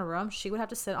sitting in a room, she would have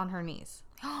to sit on her knees.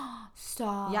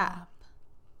 Stop. Yeah.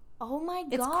 Oh, my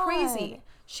God. It's crazy.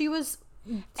 She was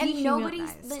And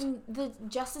nobody's, dehumanized. the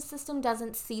justice system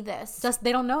doesn't see this. Just,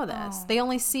 they don't know this. They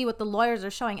only see what the lawyers are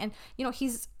showing. And, you know,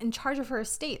 he's in charge of her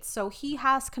estate. So he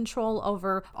has control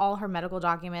over all her medical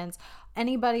documents.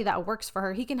 Anybody that works for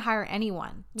her, he can hire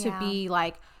anyone to be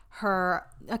like her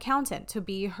accountant, to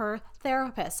be her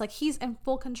therapist. Like, he's in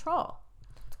full control.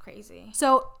 It's crazy.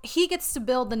 So he gets to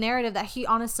build the narrative that he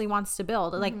honestly wants to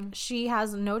build. Like, she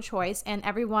has no choice, and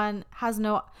everyone has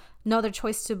no other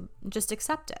choice to just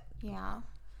accept it. Yeah.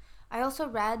 I also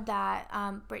read that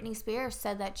Britney Spears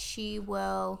said that she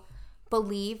will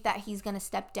believe that he's going to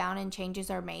step down and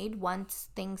changes are made once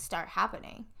things start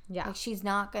happening. Yeah. Like, she's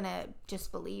not going to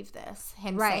just believe this,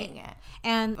 him saying it.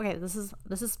 And okay, this is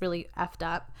really effed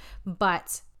up,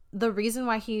 but the reason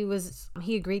why he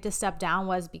agreed to step down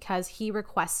was because he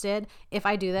requested, if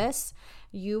I do this,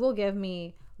 you will give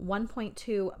me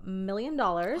 $1.2 million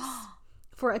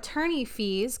for attorney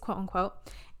fees, quote unquote,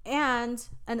 and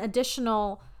an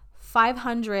additional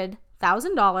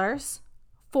 $500,000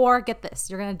 for, get this,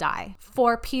 you're gonna die,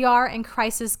 for PR and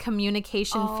crisis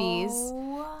communication fees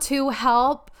to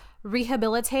help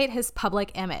rehabilitate his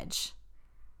public image.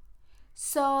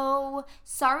 So,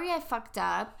 sorry I fucked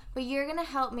up, but you're going to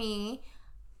help me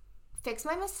fix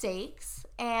my mistakes,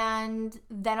 and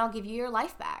then I'll give you your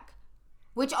life back,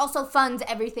 which also funds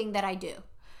everything that I do.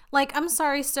 Like, I'm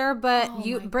sorry, sir, but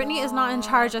Britney is not in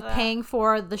charge of paying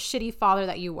for the shitty father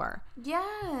that you were.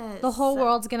 Yes. The whole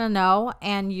world's gonna know,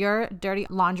 and your dirty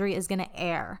laundry is gonna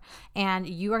air, and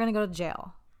you are gonna go to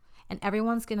jail, and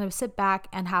everyone's gonna sit back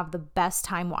and have the best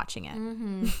time watching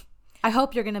it. I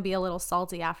hope you're gonna be a little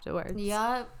salty afterwards.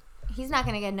 Yup. He's not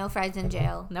going to get no fries in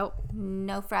jail. Nope.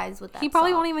 No fries with that He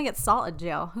probably salt. won't even get salt in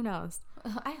jail. Who knows?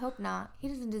 I hope not. He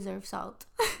doesn't deserve salt.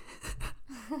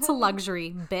 It's a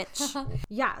luxury, bitch.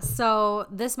 Yeah, so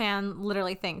this man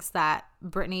literally thinks that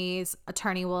Britney's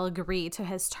attorney will agree to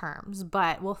his terms,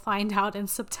 but we'll find out in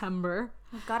September.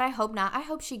 God, I hope not. I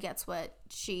hope she gets what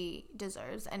she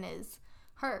deserves and is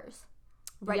hers.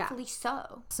 Rightfully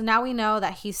so. So now we know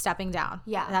that he's stepping down.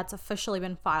 Yeah. That's officially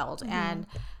been filed. And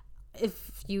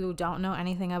if you don't know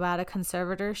anything about a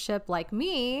conservatorship like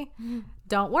me,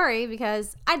 don't worry,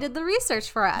 because I did the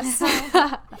research for us.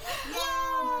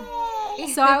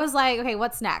 So I was like, okay,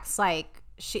 what's next? Like,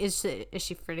 is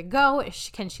she free to go?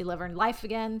 Can she live her life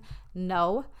again?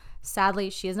 No.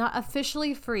 Sadly, she is not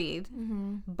officially freed,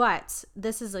 but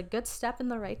this is a good step in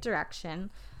the right direction.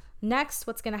 Next,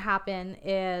 what's going to happen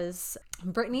is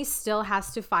Britney still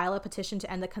has to file a petition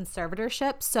to end the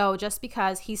conservatorship. So just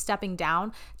because he's stepping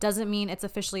down doesn't mean it's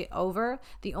officially over.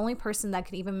 The only person that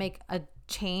can even make a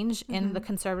change in the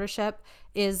conservatorship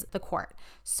is the court.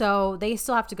 So they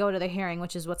still have to go to the hearing,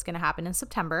 which is what's going to happen in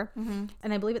September. And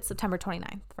I believe it's September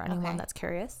 29th for anyone that's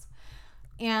curious.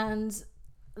 And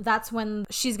that's when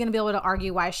she's going to be able to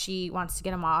argue why she wants to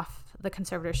get him off the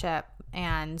conservatorship.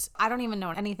 And I don't even know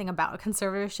anything about a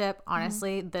conservatorship.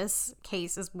 Honestly, this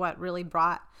case is what really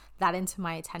brought that into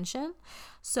my attention.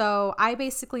 So I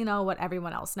basically know what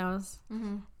everyone else knows.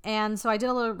 And so I did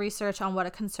a little research on what a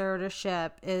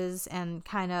conservatorship is and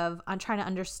kind of I'm trying to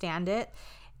understand it.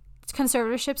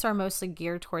 Conservatorships are mostly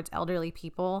geared towards elderly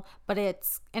people, but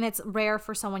it's rare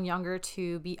for someone younger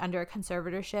to be under a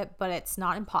conservatorship, but it's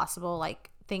not impossible. Like,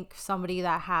 think somebody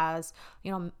that has,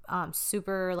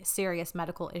 super serious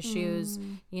medical issues,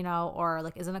 or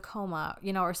like is in a coma,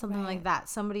 or something like that.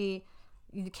 Somebody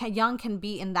young can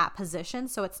be in that position,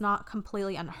 so it's not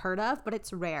completely unheard of, but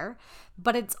it's rare.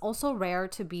 But it's also rare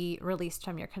to be released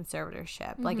from your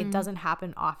conservatorship. Like, it doesn't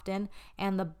happen often,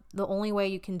 and the only way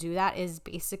you can do that is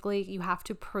basically you have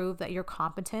to prove that you're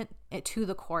competent to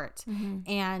the court.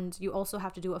 And you also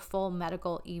have to do a full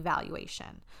medical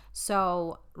evaluation.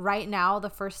 So right now, the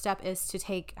first step is to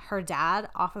take her dad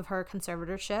off of her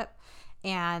conservatorship,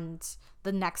 and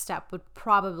the next step would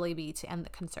probably be to end the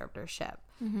conservatorship.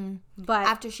 But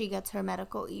after she gets her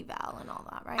medical eval and all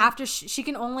that, right? after she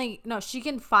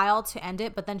can file to end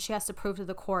it, but then she has to prove to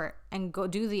the court and go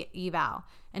do the eval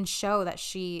and show that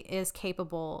she is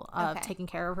capable of taking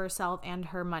care of herself and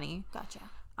her money. Gotcha.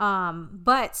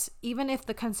 But even if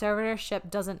the conservatorship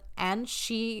doesn't end,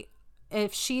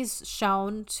 if she's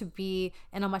shown to be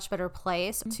in a much better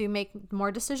place to make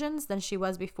more decisions than she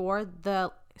was before,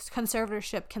 the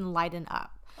conservatorship can lighten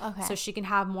up. Okay. So she can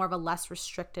have more of a less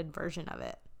restricted version of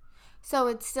it. So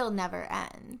it still never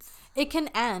ends. It can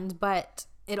end, but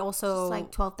it also... It's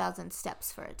like 12,000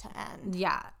 steps for it to end.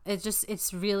 Yeah.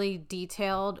 It's really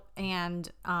detailed,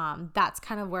 and that's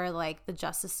kind of where like the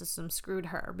justice system screwed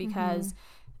her, because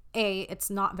it's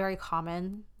not very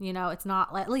common, it's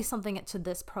not, at least something to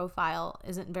this profile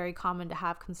isn't very common to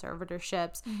have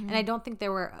conservatorships. And I don't think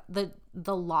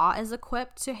the law is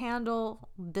equipped to handle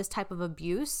this type of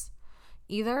abuse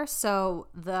either. So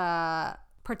the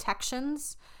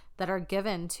protections that are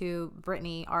given to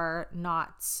Britney are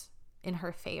not in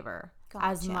her favor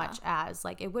as much as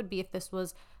like it would be if this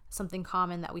was something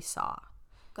common that we saw.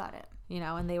 Got it.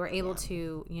 And they were able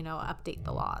to, update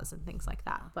the laws and things like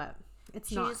that. But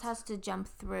she just has to jump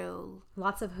through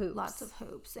lots of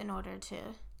hoops in order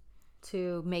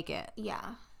to make it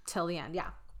till the end.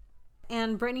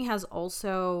 And Britney has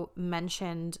also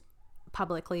mentioned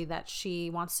publicly that she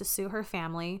wants to sue her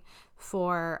family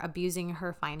for abusing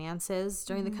her finances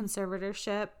during the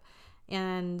conservatorship.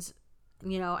 And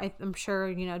I'm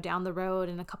sure down the road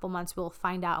in a couple months we'll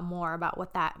find out more about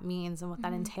what that means and what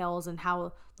that entails and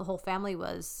how the whole family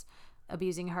was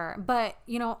abusing her. But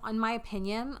in my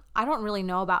opinion, I don't really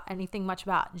know about anything much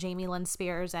about Jamie Lynn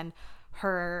Spears and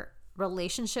her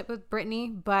relationship with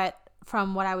Britney, but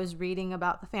from what I was reading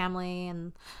about the family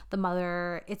and the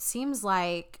mother, it seems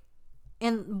like,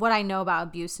 and what I know about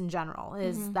abuse in general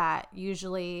is that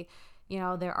usually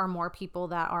there are more people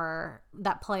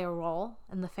that play a role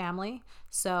in the family.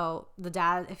 So the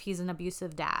dad, if he's an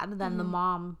abusive dad, then the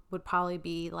mom would probably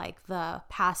be like the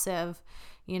passive,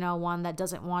 one that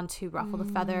doesn't want to ruffle the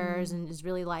feathers and is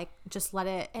really like, just let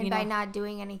it. And by not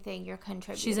doing anything, you're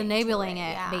contributing. She's enabling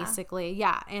it basically.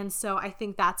 Yeah. And so I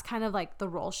think that's kind of like the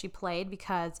role she played,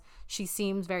 because she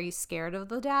seems very scared of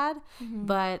the dad,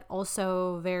 but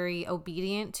also very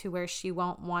obedient to where she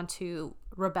won't want to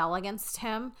rebel against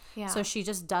him. Yeah. So she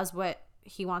just does what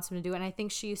he wants him to do. And I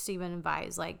think she used to even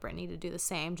advise like Britney to do the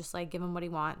same, just like give him what he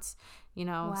wants,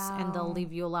 and they'll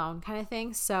leave you alone kind of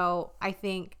thing. So I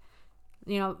think,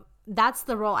 that's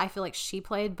the role I feel like she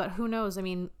played. But who knows? I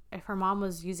mean, if her mom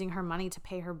was using her money to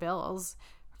pay her bills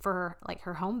for like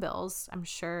her home bills, I'm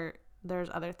sure there's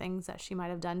other things that she might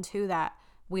have done too that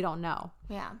we don't know.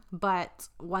 Yeah. But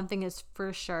one thing is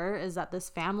for sure is that this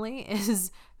family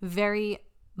is very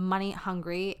money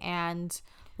hungry and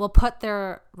will put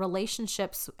their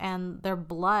relationships and their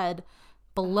blood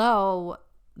below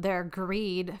their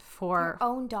greed for their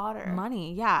own daughter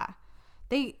money. Yeah.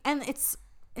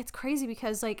 It's crazy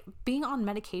because like being on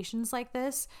medications like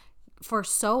this for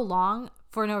so long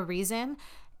for no reason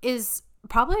is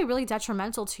probably really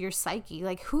detrimental to your psyche.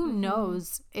 Like who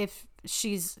knows if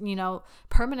she's,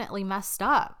 permanently messed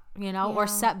up, or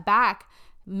set back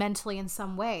mentally in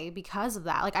some way because of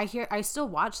that. Like I still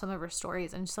watch some of her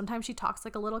stories, and sometimes she talks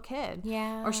like a little kid.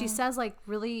 Yeah. Or she says like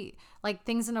really like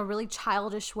things in a really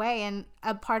childish way, and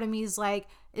a part of me is like,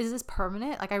 is this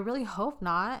permanent? Like I really hope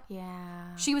not.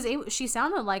 Yeah. She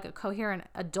sounded like a coherent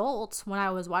adult when I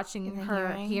was watching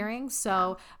her hearing.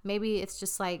 So maybe it's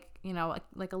just like,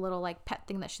 like a little like pet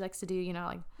thing that she likes to do,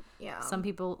 like some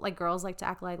people, like girls like to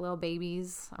act like little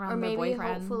babies around their boyfriends. Or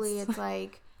maybe hopefully it's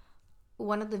like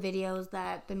one of the videos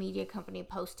that the media company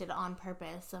posted on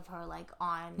purpose of her like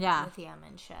on lithium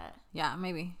and shit. Yeah,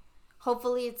 maybe.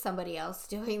 Hopefully it's somebody else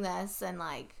doing this, and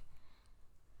like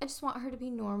I just want her to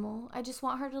be normal. I just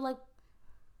want her to like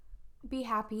be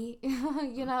happy,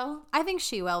 I think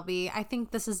she will be. I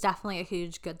think this is definitely a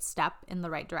huge good step in the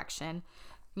right direction,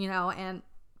 and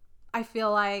I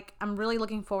feel like I'm really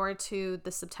looking forward to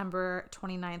the September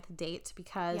 29th date,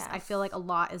 because I feel like a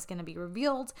lot is going to be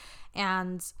revealed,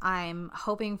 and I'm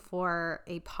hoping for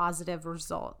a positive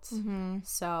result.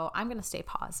 So I'm going to stay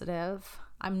positive.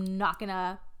 I'm not going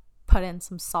to put in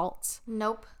some salt.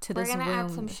 Nope. To this wound. We're going to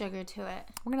add some sugar to it.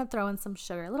 We're going to throw in some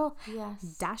sugar, a little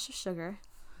dash of sugar.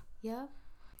 Yeah.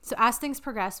 So as things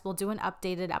progress, we'll do an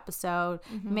updated episode.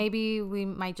 Maybe we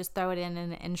might just throw it in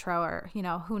an intro, or,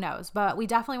 who knows. But we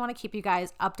definitely want to keep you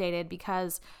guys updated,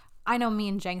 because I know me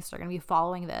and Jenks are going to be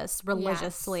following this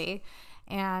religiously. Yes.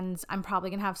 And I'm probably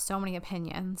going to have so many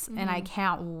opinions. And I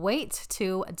can't wait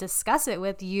to discuss it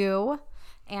with you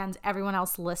and everyone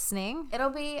else listening. It'll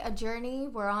be a journey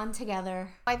we're on together.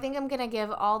 I think I'm going to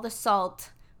give all the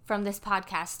salt from this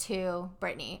podcast to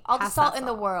Brittany. All the salt in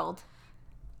the world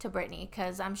to Brittany,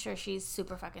 because I'm sure she's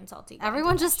super fucking salty.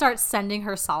 Everyone just starts sending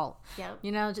her salt. Yep.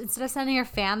 You know, instead of sending her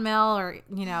fan mail or,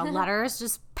 you know, letters,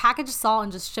 just package salt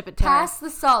and just ship it to her. Pass the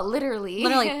salt, literally.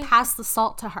 Literally, pass the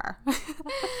salt to her.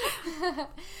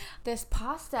 This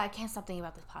pasta, I can't stop thinking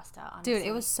about this pasta, honestly. Dude,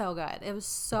 it was so good. It was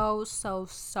so, so,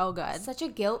 so good. Such a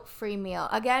guilt-free meal.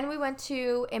 Again, we went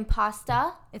to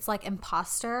Impasta. It's like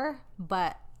imposter,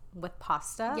 but with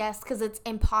pasta. Yes, because it's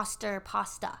imposter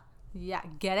pasta. Yeah,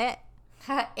 get it?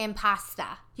 Impasta.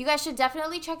 You guys should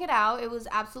definitely check it out. It was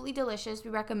absolutely delicious. We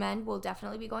recommend. We'll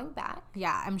definitely be going back.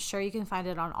 Yeah, I'm sure you can find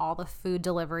it on all the food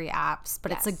delivery apps,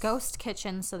 but It's a ghost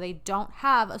kitchen, so they don't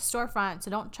have a storefront, so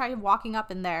don't try walking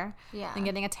up in there and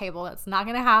getting a table. It's not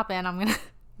going to happen. I'm going to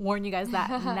warn you guys that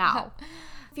now.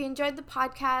 If you enjoyed the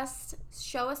podcast,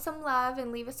 show us some love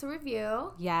and leave us a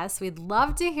review. Yes, we'd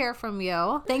love to hear from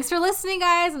you. Thanks for listening,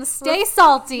 guys, and stay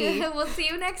salty. We'll see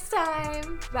you next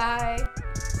time. Bye.